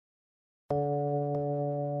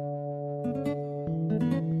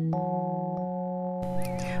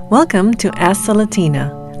Welcome to Ask the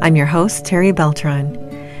Latina. I'm your host, Terry Beltran.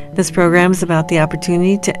 This program is about the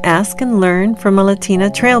opportunity to ask and learn from a Latina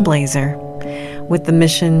trailblazer, with the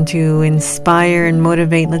mission to inspire and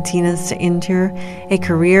motivate Latinas to enter a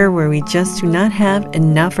career where we just do not have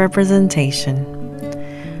enough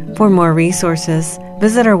representation. For more resources,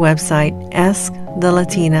 visit our website,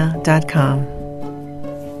 askthelatina.com.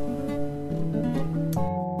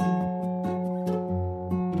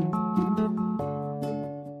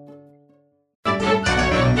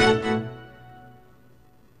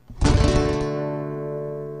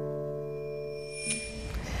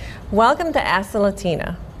 Welcome to Ask the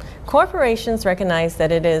Latina. Corporations recognize that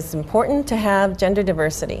it is important to have gender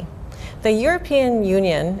diversity. The European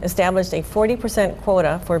Union established a 40%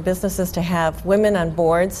 quota for businesses to have women on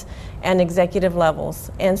boards and executive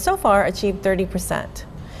levels, and so far achieved 30%.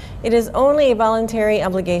 It is only a voluntary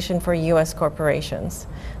obligation for U.S. corporations.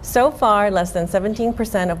 So far, less than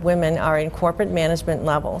 17% of women are in corporate management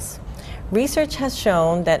levels. Research has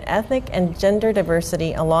shown that ethnic and gender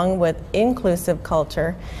diversity, along with inclusive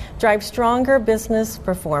culture, drive stronger business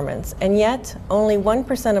performance, and yet only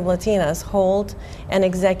 1% of Latinas hold an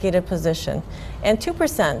executive position, and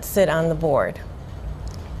 2% sit on the board.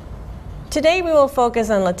 Today we will focus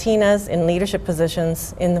on Latinas in leadership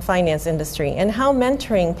positions in the finance industry and how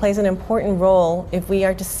mentoring plays an important role if we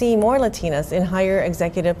are to see more Latinas in higher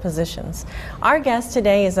executive positions. Our guest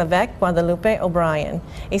today is Avec Guadalupe O'Brien,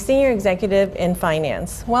 a senior executive in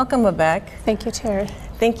finance. Welcome, Avec. Thank you, Terry.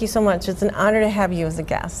 Thank you so much. It's an honor to have you as a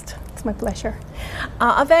guest. It's my pleasure.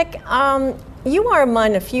 Avec, you are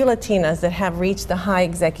among a few Latinas that have reached the high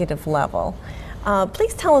executive level.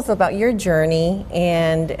 Please tell us about your journey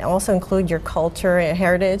and also include your culture, your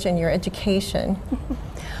heritage, and your education.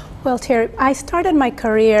 Well, Terry, I started my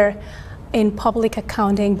career in public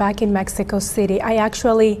accounting back in Mexico City. I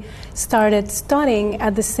actually started studying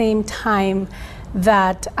at the same time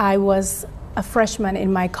that I was a freshman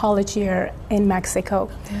in my college year in Mexico.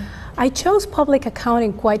 Yeah. I chose public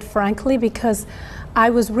accounting, quite frankly, because I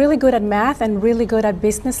was really good at math and really good at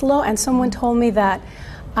business law, and someone told me that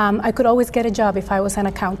I could always get a job if I was an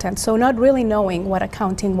accountant, so not really knowing what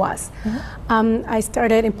accounting was. Mm-hmm. I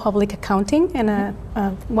started in public accounting in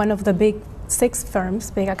one of the big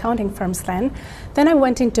big accounting firms then. Then I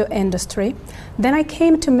went into industry. Then I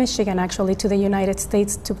came to Michigan, actually, to the United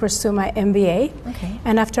States to pursue my MBA. Okay.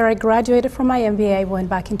 And after I graduated from my MBA, I went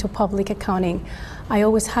back into public accounting. I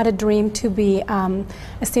always had a dream to be a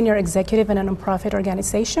senior executive in a nonprofit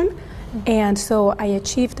organization. Mm-hmm. And so I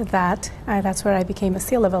achieved that. That's where I became a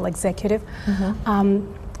C-level executive.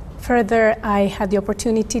 Mm-hmm. Further, I had the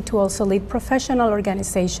opportunity to also lead professional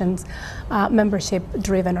organizations,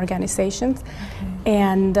 membership-driven organizations. Okay.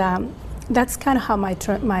 And that's kind of how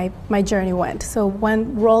my journey went. So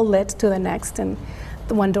one role led to the next, and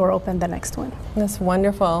the one door opened the next one. That's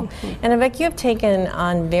wonderful. Mm-hmm. And Avec, you have taken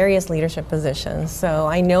on various leadership positions. So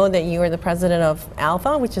I know that you are the president of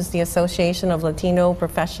ALPHA, which is the Association of Latino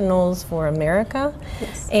Professionals for America.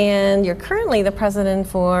 Yes. And you're currently the president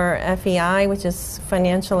for FEI, which is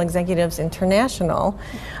Financial Executives International.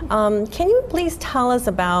 Can you please tell us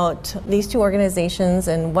about these two organizations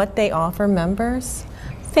and what they offer members?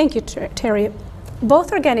 Thank you, Terry.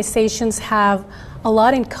 Both organizations have a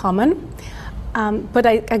lot in common. But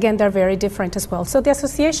again, they're very different as well. So the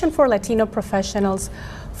Association for Latino Professionals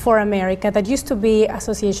for America, that used to be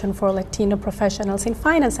Association for Latino Professionals in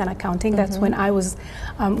Finance and Accounting. Mm-hmm. That's when I was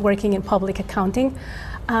working in public accounting.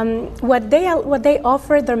 What they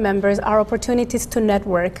offer their members are opportunities to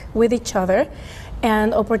network with each other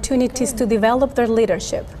and opportunities to develop their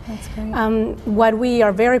leadership. That's great. What we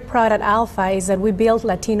are very proud at ALPHA is that we build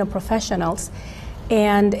Latino professionals.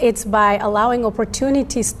 And it's by allowing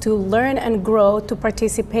opportunities to learn and grow, to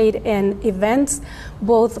participate in events,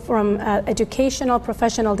 both from educational,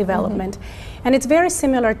 professional development. Mm-hmm. And it's very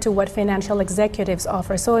similar to what financial executives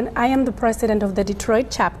offer. So I am the president of the Detroit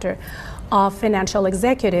chapter of Financial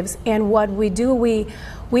Executives. And what we do,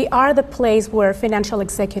 we are the place where financial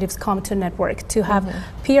executives come to network, to have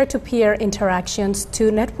peer-to-peer interactions, to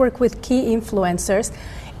network with key influencers,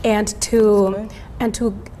 and to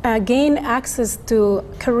gain access to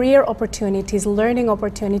career opportunities, learning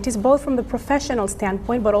opportunities, both from the professional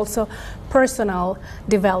standpoint, but also personal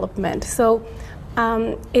development. So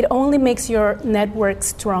it only makes your network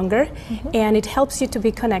stronger, and it helps you to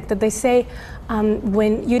be connected. They say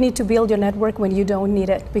when you need to build your network when you don't need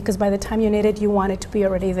it, because by the time you need it, you want it to be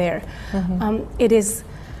already there. It is,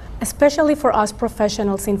 especially for us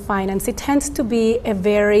professionals in finance, it tends to be a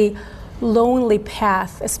very lonely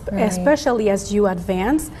path, especially as you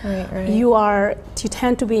advance. You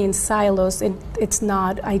tend to be in silos. It's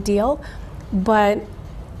not ideal, but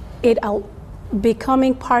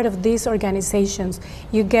becoming part of these organizations,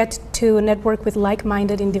 you get to network with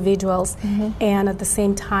like-minded individuals, and at the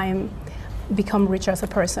same time become richer as a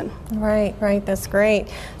person. Right, that's great.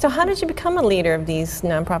 So how did you become a leader of these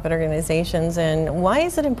nonprofit organizations, and why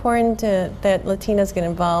is it important that Latinas get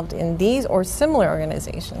involved in these or similar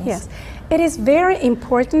organizations? Yes, it is very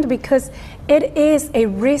important because it is a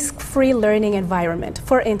risk-free learning environment.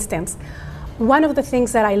 For instance, one of the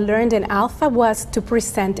things that I learned in Alpha was to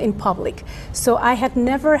present in public. So I had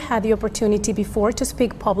never had the opportunity before to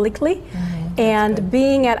speak publicly, and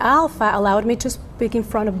being at Alpha allowed me to speak in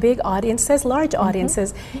front of big audiences, large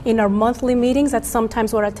audiences, in our monthly meetings that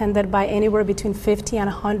sometimes were attended by anywhere between 50 and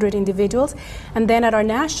 100 individuals, and then at our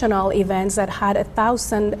national events that had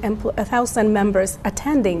 1,000 members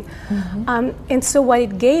attending. And so what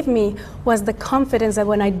it gave me was the confidence that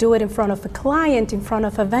when I do it in front of a client, in front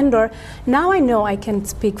of a vendor, now I know I can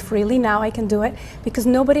speak freely, now I can do it, because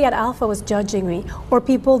nobody at Alpha was judging me, or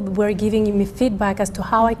people were giving me feedback as to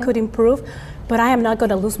how I could improve. But I am not going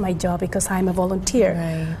to lose my job because I'm a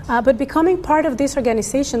volunteer. But becoming part of these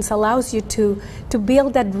organizations allows you to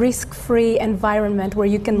build that risk-free environment where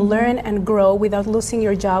you can learn and grow without losing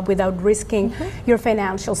your job, without risking your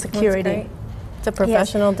financial security. It's a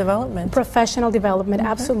professional development. Professional development,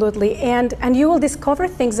 absolutely. And you will discover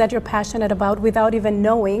things that you're passionate about without even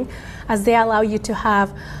knowing, as they allow you to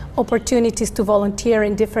have opportunities to volunteer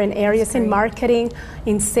in different areas, in marketing,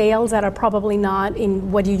 in sales that are probably not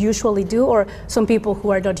in what you usually do, or some people who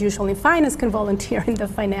are not usually in finance can volunteer in the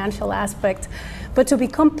financial aspect. But to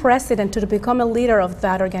become president, to become a leader of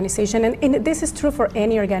that organization, and this is true for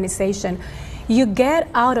any organization, you get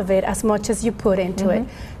out of it as much as you put into it.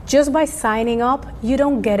 Just by signing up, you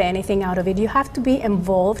don't get anything out of it. You have to be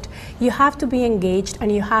involved, you have to be engaged,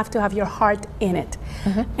 and you have to have your heart in it.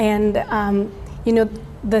 And you know,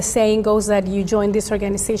 the saying goes that you join these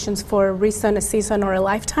organizations for a reason, a season, or a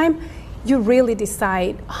lifetime. You really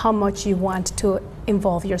decide how much you want to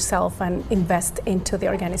involve yourself and invest into the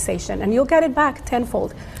organization, and you'll get it back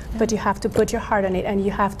tenfold. But you have to put your heart on it, and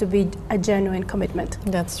you have to be a genuine commitment.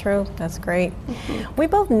 That's true. That's great. We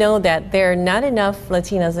both know that there are not enough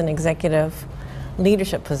Latinas in executive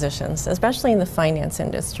leadership positions, especially in the finance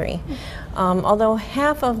industry. Although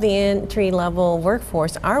half of the entry-level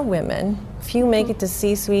workforce are women, few make it to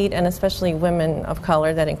C-suite, and especially women of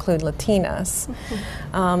color that include Latinas.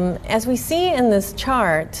 As we see in this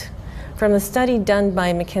chart from the study done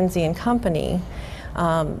by McKinsey and Company,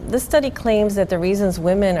 this study claims that the reasons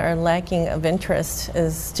women are lacking of interest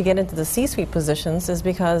is to get into the C-suite positions is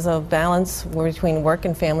because of balance between work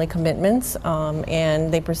and family commitments,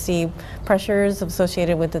 and they perceive pressures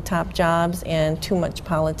associated with the top jobs and too much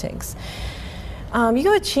politics.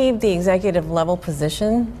 You achieved the executive level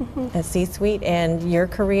position at C-suite and your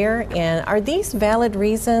career, and are these valid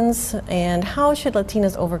reasons, and how should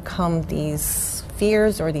Latinas overcome these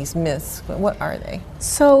fears or these myths? What are they?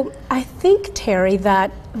 So I think, Terry,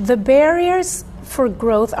 that the barriers for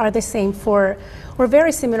growth are the same or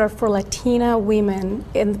very similar for Latina women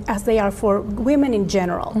as they are for women in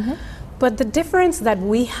general. But the difference that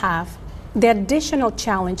we have, the additional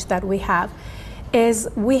challenge that we have, is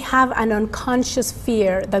we have an unconscious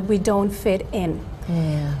fear that we don't fit in.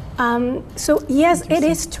 So yes, it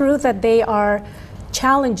is true that they are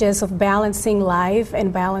challenges of balancing life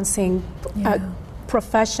and balancing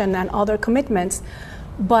profession and other commitments,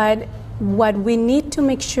 but what we need to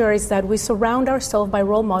make sure is that we surround ourselves by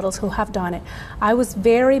role models who have done it. I was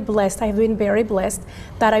very blessed, I've been very blessed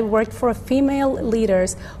that I worked for female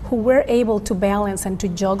leaders who were able to balance and to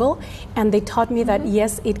juggle, and they taught me that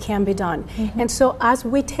yes, it can be done. And so as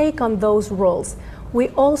we take on those roles, we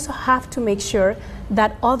also have to make sure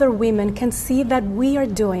that other women can see that we are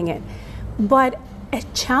doing it. But a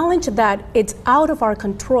challenge that it's out of our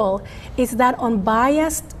control is that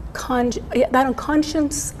unconscious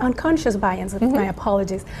bias, my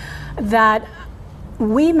apologies, that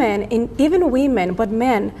women, even women, but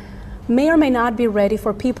men, may or may not be ready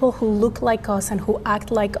for people who look like us and who act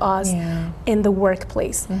like us in the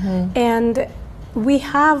workplace. And we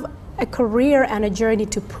have a career and a journey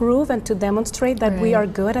to prove and to demonstrate that we are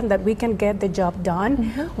good and that we can get the job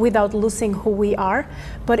done without losing who we are.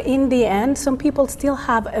 But in the end, some people still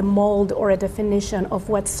have a mold or a definition of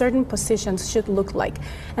what certain positions should look like.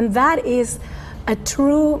 And that is a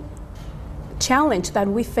true challenge that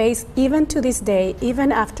we face even to this day,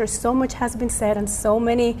 even after so much has been said and so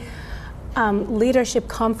many leadership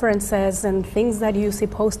conferences and things that you see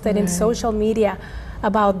posted in social media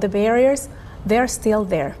about the barriers, they're still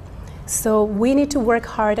there. So we need to work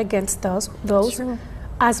hard against those Sure.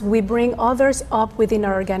 as we bring others up within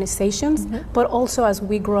our organizations, but also as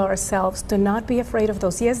we grow ourselves. Do not be afraid of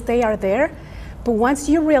those. Yes, they are there, but once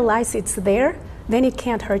you realize it's there, then it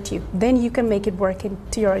can't hurt you. Then you can make it work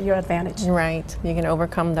to your advantage. Right, you can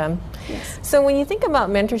overcome them. Yes. So when you think about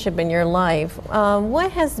mentorship in your life,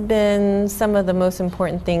 what has been some of the most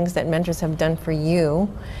important things that mentors have done for you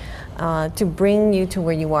to bring you to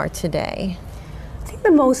where you are today? I think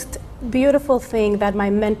the most beautiful thing that my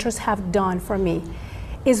mentors have done for me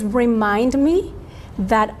is remind me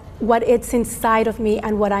that what it's inside of me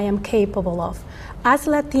and what I am capable of. As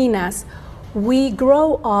Latinas, we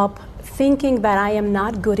grow up thinking that I am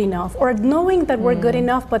not good enough, or knowing that we're good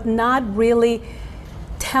enough, but not really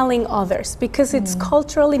telling others, because it's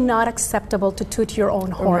culturally not acceptable to toot your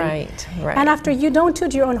own horn. Right. And after you don't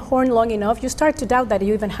toot your own horn long enough, you start to doubt that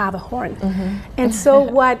you even have a horn. And so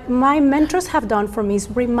what my mentors have done for me is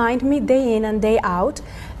remind me day in and day out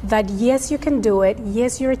that yes, you can do it,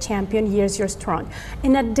 yes, you're a champion, yes, you're strong.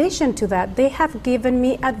 In addition to that, they have given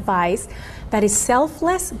me advice that is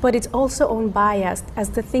selfless, but it's also unbiased, as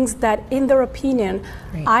the things that, in their opinion,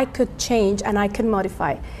 I could change and I can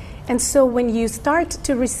modify. And so when you start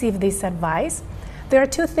to receive this advice, there are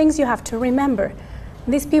two things you have to remember.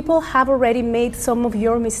 These people have already made some of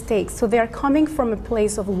your mistakes, so they're coming from a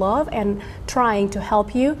place of love and trying to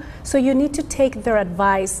help you. So you need to take their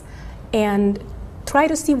advice and try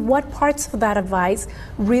to see what parts of that advice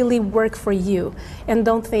really work for you. And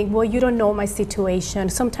don't think, well, you don't know my situation.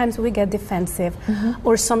 Sometimes we get defensive,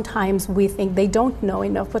 or sometimes we think they don't know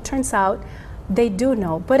enough, but turns out they do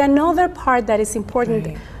know. But another part that is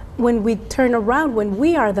important when we turn around, when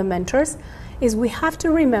we are the mentors, is we have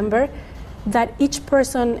to remember that each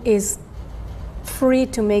person is free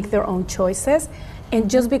to make their own choices. And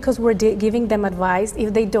just because we're giving them advice,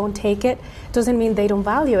 if they don't take it, doesn't mean they don't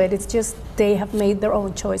value it. It's just they have made their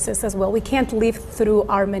own choices as well. We can't live through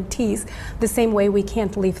our mentees the same way we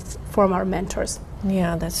can't live from our mentors.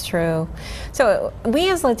 Yeah, that's true. So we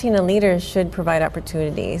as Latina leaders should provide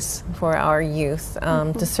opportunities for our youth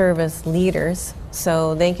to serve as leaders,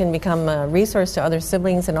 so they can become a resource to other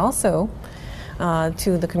siblings and also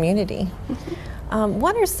to the community.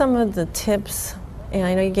 What are some of the tips, and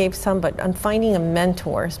I know you gave some, but on finding a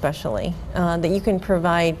mentor especially, that you can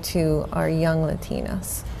provide to our young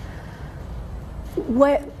Latinas?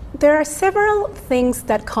 There are several things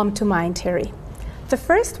that come to mind, Terry. The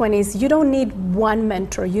first one is you don't need one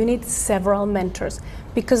mentor, you need several mentors,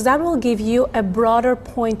 because that will give you a broader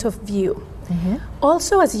point of view.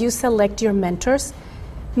 Also, as you select your mentors,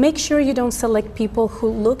 make sure you don't select people who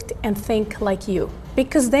looked and think like you,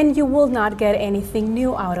 because then you will not get anything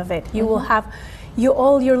new out of it. You will have,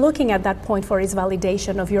 all you're looking at that point for is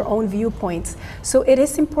validation of your own viewpoints. So it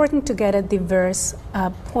is important to get a diverse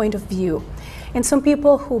point of view. And some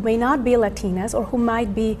people who may not be Latinas, or who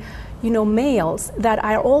might be, males, that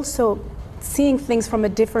are also seeing things from a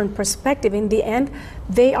different perspective. In the end,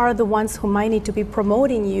 they are the ones who might need to be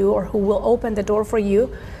promoting you, or who will open the door for you.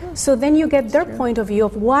 So then you get their point of view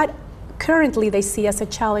of what currently they see as a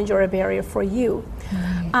challenge or a barrier for you.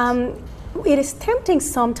 It is tempting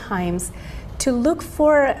sometimes to look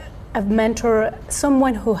for a mentor,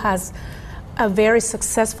 someone who has a very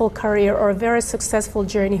successful career or a very successful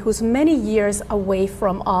journey, who's many years away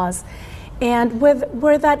from us. And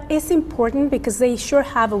where that is important, because they sure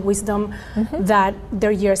have a wisdom that their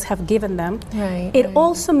years have given them. It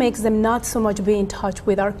also makes them not so much be in touch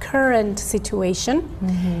with our current situation.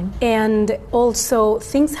 And also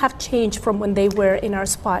things have changed from when they were in our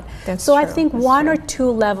spot. So I think one or two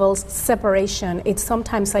levels separation, it's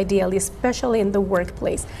sometimes ideal, especially in the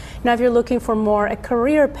workplace. Now, if you're looking for more a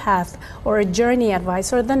career path or a journey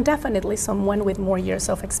advisor, then definitely someone with more years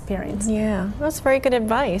of experience. Yeah, that's very good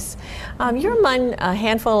advice. You're among a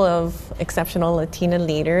handful of exceptional Latina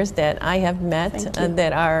leaders that I have met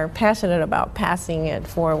that are passionate about passing it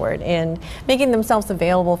forward and making themselves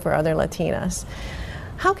available for other Latinas.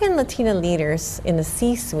 How can Latina leaders in the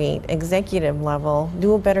C-suite, executive level,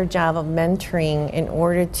 do a better job of mentoring in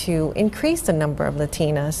order to increase the number of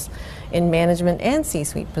Latinas in management and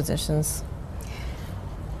C-suite positions?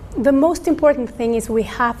 The most important thing is we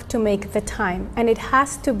have to make the time, and it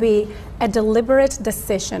has to be a deliberate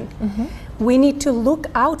decision. We need to look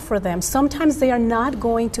out for them. Sometimes they are not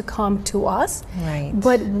going to come to us,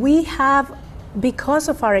 but we have, because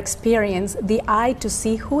of our experience, the eye to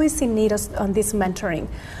see who is in need on this mentoring.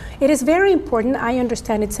 It is very important. I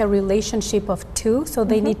understand it's a relationship of two, so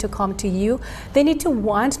they need to come to you. They need to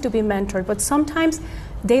want to be mentored, but sometimes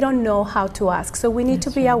they don't know how to ask. So we need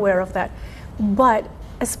to be aware of that. But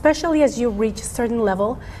especially as you reach a certain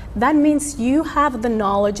level, that means you have the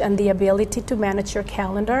knowledge and the ability to manage your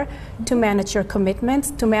calendar, to manage your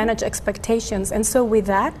commitments, to manage expectations. And so with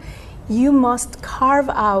that, you must carve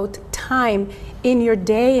out time in your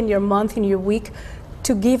day, in your month, in your week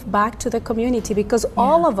to give back to the community, because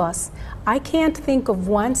all of us, I can't think of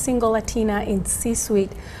one single Latina in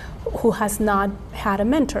C-suite who has not had a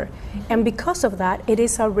mentor. And because of that, it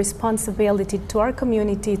is our responsibility to our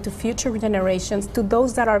community, to future generations, to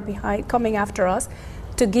those that are behind, coming after us,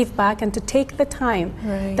 to give back and to take the time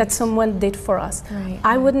that someone did for us.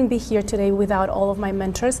 I wouldn't be here today without all of my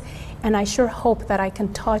mentors, and I sure hope that I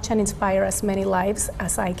can touch and inspire as many lives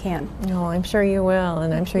as I can. Oh, I'm sure you will,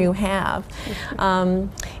 and I'm sure you have.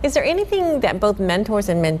 Is there anything that both mentors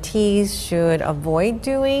and mentees should avoid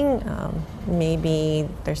doing? Maybe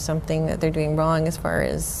there's something that they're doing wrong as far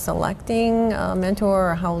as selecting a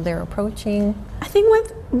mentor or how they're approaching. I think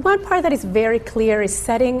one part that is very clear is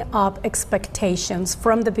setting up expectations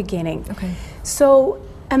from the beginning. So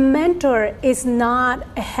a mentor is not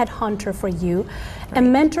a headhunter for you. A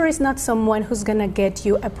mentor is not someone who's going to get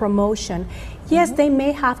you a promotion. Yes, they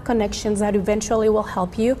may have connections that eventually will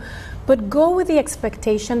help you, but go with the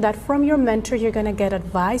expectation that from your mentor you're going to get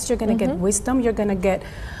advice, you're going to get wisdom, you're going to get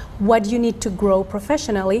what you need to grow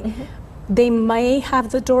professionally. They may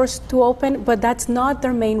have the doors to open, but that's not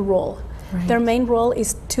their main role. Their main role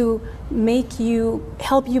is to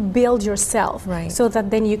help you build yourself, so that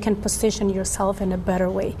then you can position yourself in a better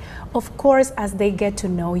way. Of course, as they get to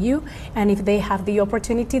know you, and if they have the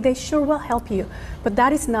opportunity, they sure will help you. But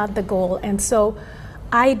that is not the goal. And so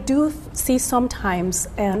I do see sometimes,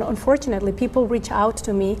 and unfortunately, people reach out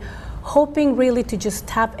to me hoping really to just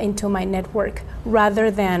tap into my network rather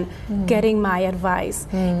than getting my advice.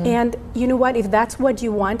 And you know what, if that's what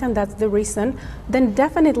you want and that's the reason, then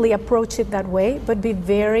definitely approach it that way, but be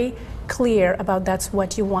very clear about that's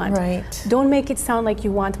what you want. Don't make it sound like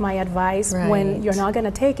you want my advice when you're not going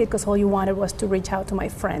to take it because all you wanted was to reach out to my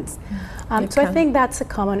friends. So I think that's a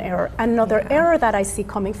common error. Another error that I see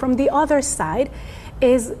coming from the other side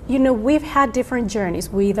is, you know, we've had different journeys,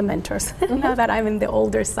 we the mentors, now that I'm in the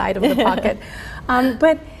older side of the pocket.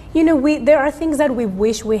 But, you know, there are things that we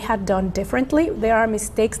wish we had done differently. There are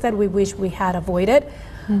mistakes that we wish we had avoided.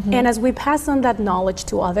 And as we pass on that knowledge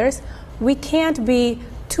to others, we can't be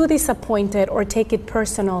too disappointed or take it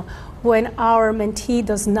personal when our mentee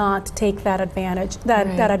does not take that advantage,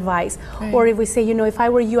 that advice. Or if we say, you know, if I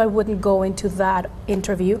were you, I wouldn't go into that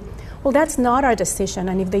interview. Well, that's not our decision,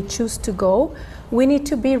 and if they choose to go, we need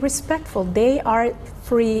to be respectful. They are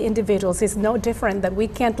free individuals. It's no different that we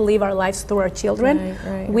can't live our lives through our children.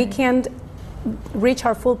 We can't reach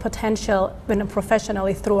our full potential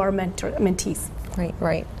professionally through our mentees.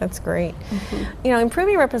 Right. That's great. You know,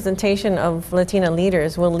 improving representation of Latina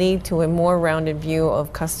leaders will lead to a more rounded view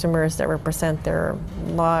of customers that represent their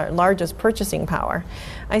largest purchasing power.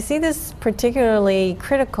 I see this particularly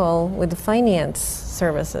critical with the finance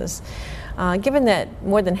services. Given that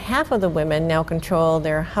more than half of the women now control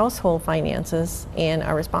their household finances and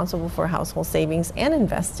are responsible for household savings and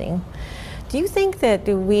investing, do you think that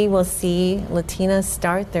we will see Latinas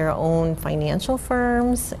start their own financial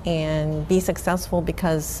firms and be successful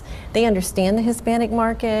because they understand the Hispanic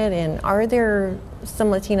market? And are there some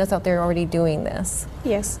Latinas out there already doing this?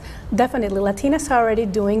 Yes, definitely. Latinas are already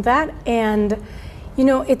doing that. And, you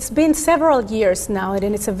know, it's been several years now,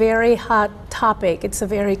 and it's a very hot topic. It's a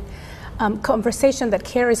very conversation that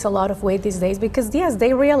carries a lot of weight these days because, yes,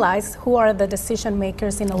 they realize who are the decision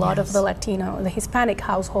makers in a lot of the Latino, the Hispanic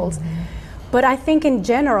households. But I think in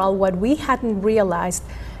general, what we hadn't realized,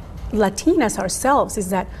 Latinas ourselves, is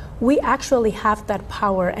that we actually have that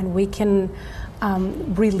power and we can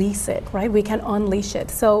release it, right? We can unleash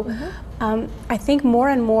it. So I think more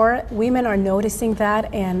and more women are noticing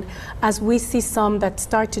that, and as we see some that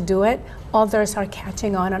start to do it, others are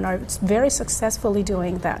catching on and are very successfully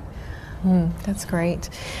doing that. That's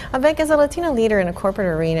great. Beck, as a Latina leader in a corporate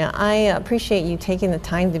arena, I appreciate you taking the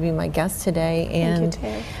time to be my guest today. And thank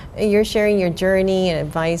you, Terry. You're sharing your journey and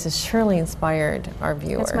advice has surely inspired our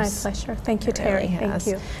viewers. It's my pleasure. Thank you, Terry. Really thank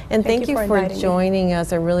you. And thank you for joining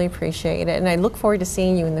us. I really appreciate it. And I look forward to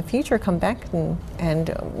seeing you in the future. Come back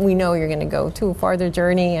and we know you're going to go to a farther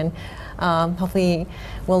journey, and hopefully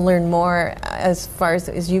we'll learn more as far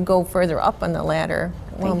as you go further up on the ladder.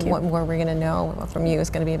 What more we're going to know from you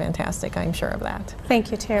is going to be fantastic. I'm sure of that.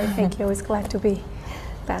 Thank you, Terry. Thank you. I was glad to be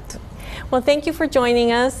that. Well, thank you for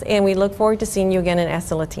joining us, and we look forward to seeing you again in Ask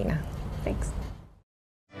the Latina. Thanks.